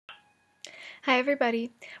Hi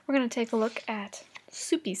everybody, we're going to take a look at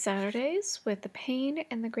Soupy Saturdays with The Pain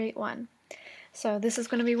and the Great One. So this is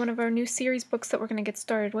going to be one of our new series books that we're going to get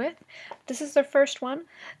started with. This is our first one.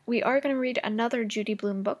 We are going to read another Judy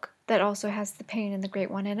Blume book that also has The Pain and the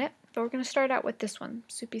Great One in it, but we're going to start out with this one,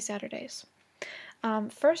 Soupy Saturdays.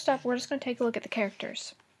 First up, we're just going to take a look at the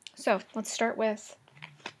characters. So let's start with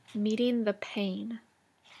meeting the pain.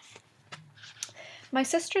 My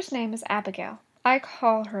sister's name is Abigail. I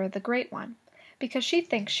call her the Great One, because she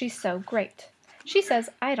thinks she's so great. She says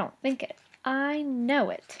I don't think it. I know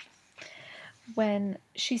it. When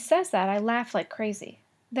she says that, I laugh like crazy.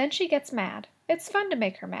 Then she gets mad. It's fun to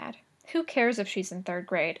make her mad. Who cares if she's in 3rd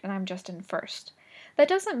grade and I'm just in 1st? That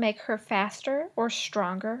doesn't make her faster or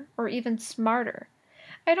stronger or even smarter.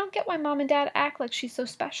 I don't get why Mom and Dad act like she's so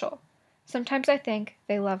special. Sometimes I think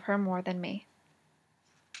they love her more than me.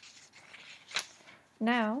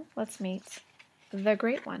 Now, let's meet the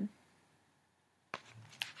Great One.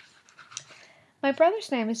 My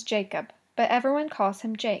brother's name is Jacob, but everyone calls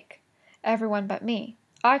him Jake. Everyone but me.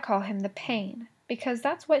 I call him the Pain, because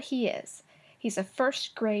that's what he is. He's a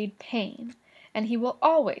 1st grade pain, and he will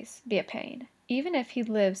always be a pain, even if he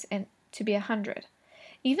lives to be 100.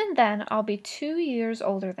 Even then, I'll be 2 years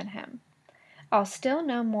older than him. I'll still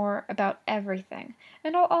know more about everything,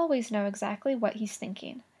 and I'll always know exactly what he's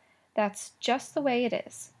thinking. That's just the way it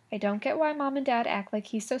is. I don't get why Mom and Dad act like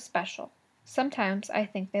he's so special. Sometimes I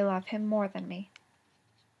think they love him more than me.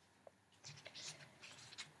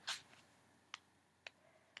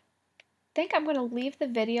 I think I'm going to leave the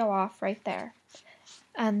video off right there.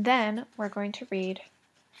 And then we're going to read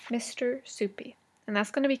Mr. Soupy. And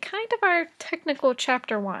that's going to be kind of our technical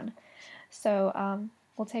chapter 1. So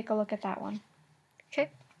we'll take a look at that one. Okay,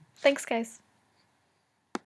 thanks guys.